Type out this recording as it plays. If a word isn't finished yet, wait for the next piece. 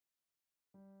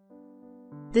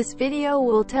This video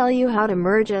will tell you how to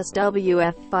merge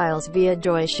SWF files via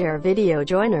Joyoshare Video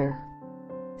Joiner.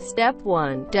 Step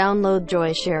 1. Download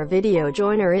Joyoshare Video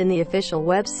Joiner in the official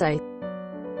website.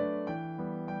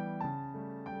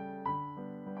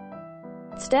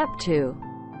 Step 2.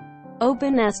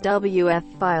 Open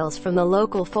SWF files from the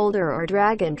local folder or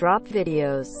drag and drop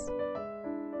videos.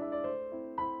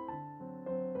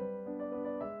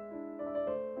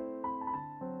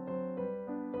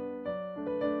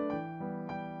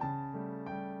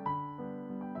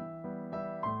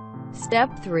 Step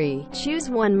 3. Choose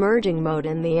one merging mode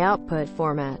in the output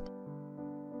format.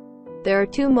 There are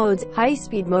two modes: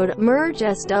 high-speed mode, merge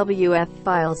SWF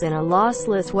files in a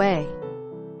lossless way.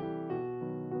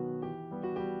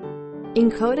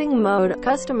 Encoding mode,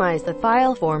 customize the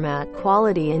file format,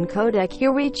 quality and codec.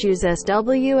 Here we choose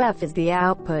SWF as the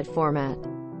output format.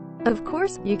 Of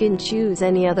course, you can choose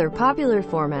any other popular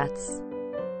formats.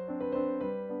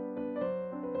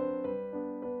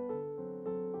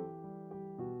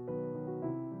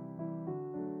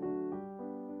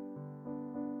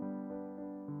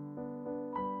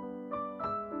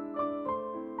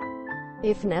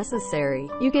 If necessary,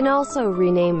 you can also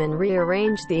rename and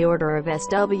rearrange the order of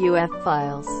SWF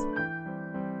files.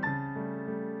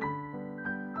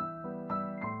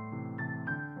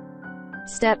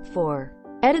 Step 4.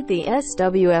 Edit the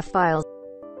SWF files.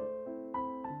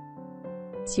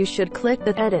 You should click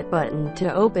the Edit button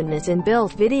to open its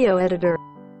inbuilt video editor.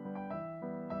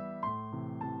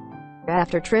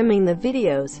 After trimming the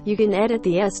videos, you can edit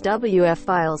the SWF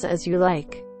files as you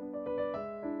like.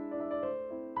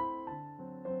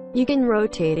 You can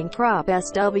rotate and crop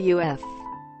SWF.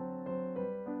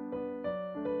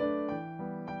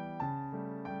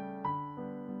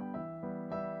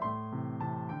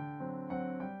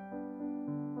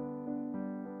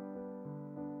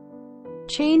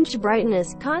 Change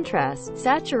brightness, contrast,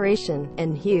 saturation,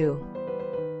 and hue.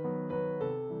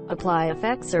 Apply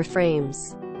effects or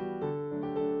frames.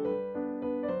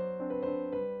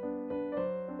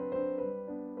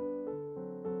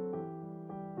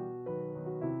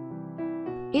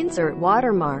 Insert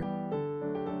watermark.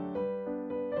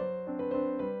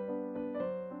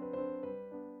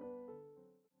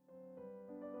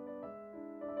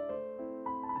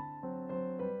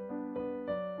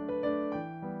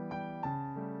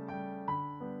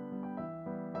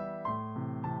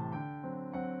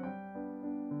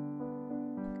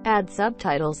 Add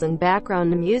subtitles and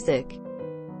background music.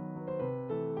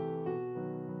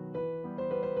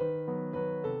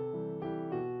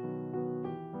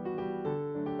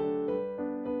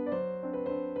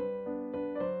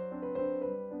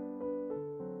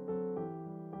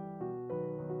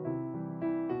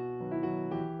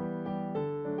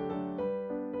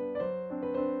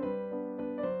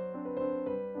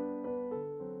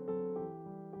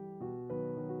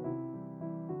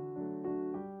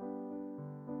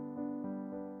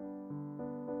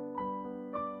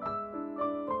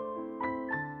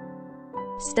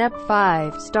 Step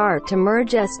 5. Start to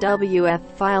merge SWF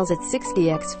files at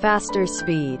 60x faster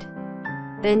speed.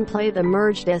 Then play the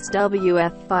merged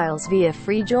SWF files via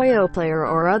free Joyo player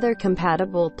or other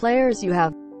compatible players you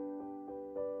have.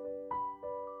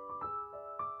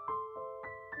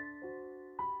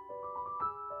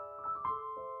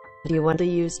 Do you want to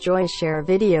use Joyoshare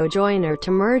Video Joiner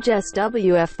to merge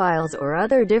SWF files or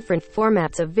other different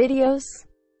formats of videos?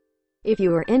 If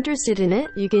you are interested in it,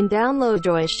 you can download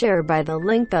Joyoshare by the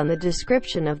link on the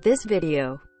description of this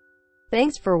video.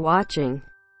 Thanks for watching.